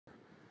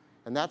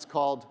and that's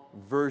called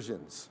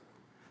versions.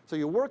 So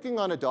you're working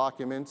on a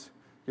document,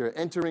 you're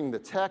entering the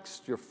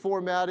text, you're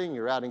formatting,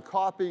 you're adding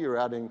copy, you're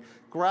adding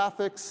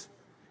graphics,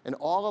 and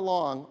all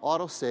along,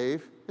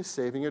 autosave is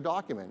saving your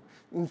document.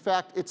 In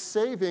fact, it's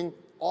saving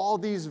all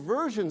these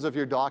versions of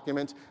your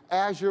document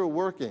as you're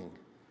working.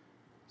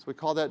 So we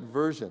call that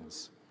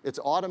versions. It's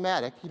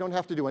automatic. You don't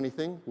have to do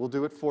anything. We'll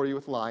do it for you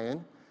with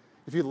Lion.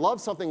 If you love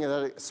something in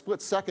a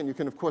split second, you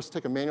can, of course,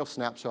 take a manual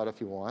snapshot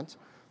if you want.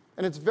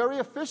 And it's very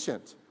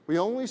efficient. We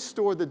only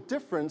store the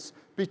difference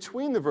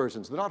between the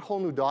versions. They're not whole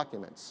new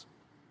documents.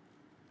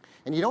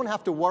 And you don't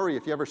have to worry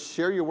if you ever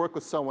share your work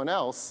with someone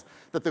else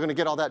that they're going to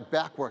get all that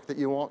back work that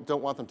you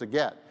don't want them to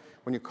get.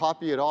 When you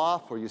copy it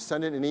off or you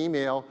send it an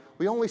email,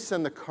 we only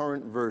send the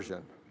current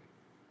version.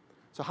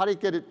 So how do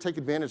you take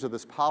advantage of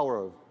this power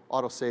of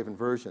autosave and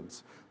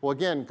versions? Well,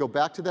 again, go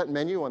back to that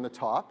menu on the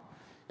top.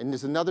 And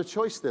there's another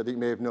choice there that you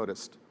may have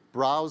noticed.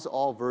 Browse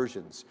all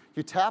versions.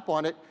 You tap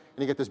on it,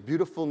 and you get this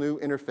beautiful new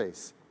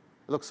interface.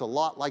 It looks a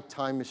lot like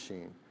Time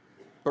Machine.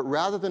 But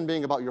rather than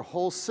being about your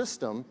whole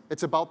system,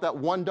 it's about that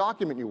one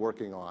document you're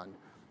working on.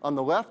 On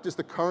the left is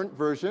the current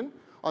version.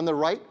 On the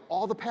right,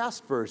 all the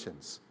past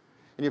versions.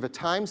 And you have a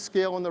time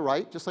scale on the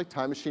right, just like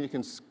Time Machine. You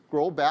can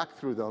scroll back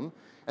through them,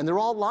 and they're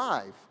all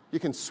live. You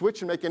can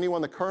switch and make any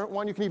one the current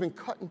one. You can even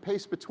cut and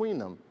paste between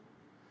them.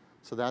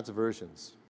 So that's versions.